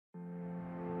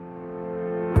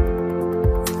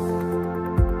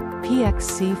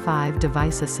PXC5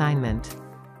 Device Assignment.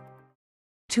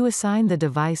 To assign the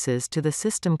devices to the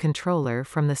system controller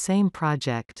from the same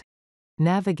project,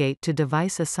 navigate to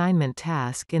Device Assignment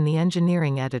task in the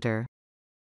Engineering Editor.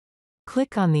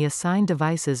 Click on the Assign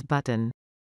Devices button.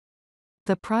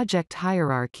 The project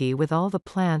hierarchy with all the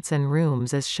plants and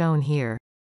rooms is shown here.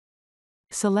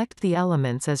 Select the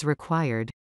elements as required.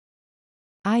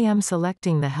 I am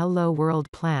selecting the Hello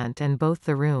World plant and both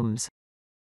the rooms.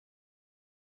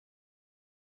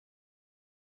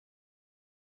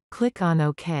 Click on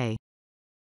OK.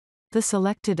 The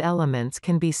selected elements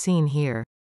can be seen here.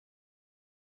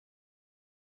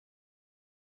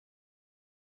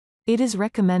 It is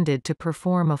recommended to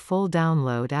perform a full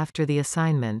download after the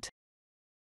assignment.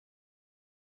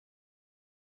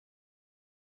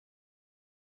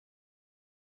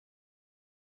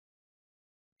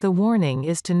 The warning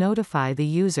is to notify the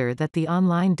user that the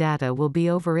online data will be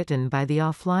overwritten by the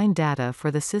offline data for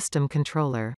the system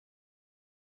controller.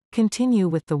 Continue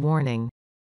with the warning.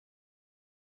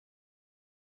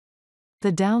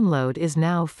 The download is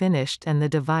now finished and the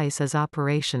device is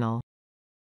operational.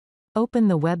 Open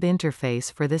the web interface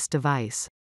for this device.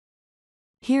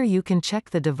 Here you can check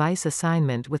the device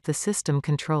assignment with the system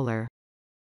controller.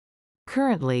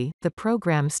 Currently, the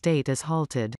program state is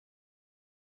halted.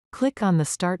 Click on the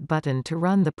Start button to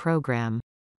run the program.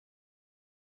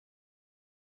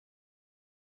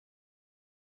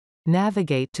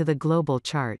 Navigate to the global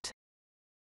chart.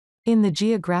 In the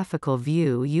geographical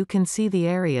view you can see the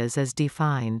areas as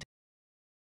defined.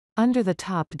 Under the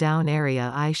top-down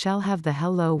area I shall have the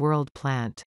Hello World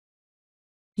plant.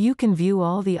 You can view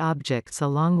all the objects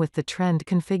along with the trend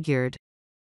configured.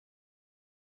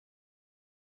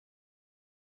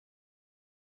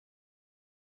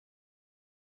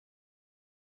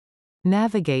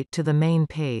 Navigate to the main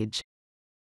page.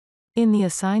 In the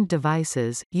Assigned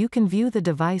Devices, you can view the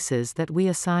devices that we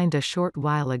assigned a short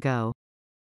while ago.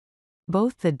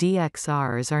 Both the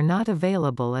DXRs are not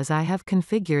available as I have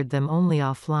configured them only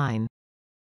offline.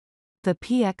 The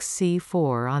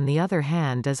PXC4 on the other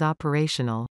hand is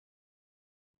operational.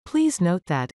 Please note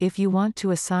that, if you want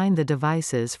to assign the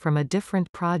devices from a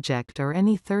different project or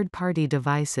any third-party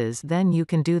devices then you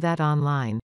can do that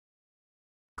online.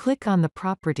 Click on the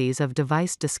Properties of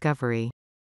Device Discovery.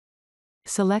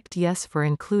 Select Yes for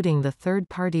including the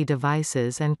third-party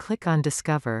devices and click on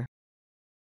Discover.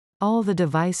 All the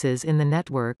devices in the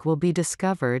network will be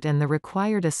discovered and the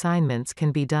required assignments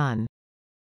can be done.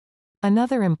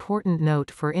 Another important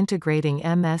note for integrating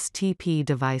MSTP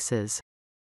devices.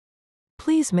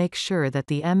 Please make sure that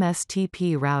the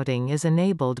MSTP routing is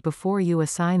enabled before you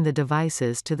assign the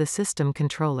devices to the system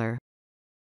controller.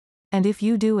 And if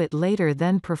you do it later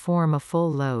then perform a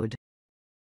full load.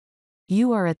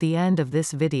 You are at the end of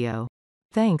this video.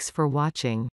 Thanks for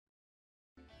watching.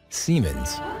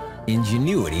 Siemens.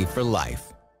 Ingenuity for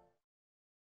life.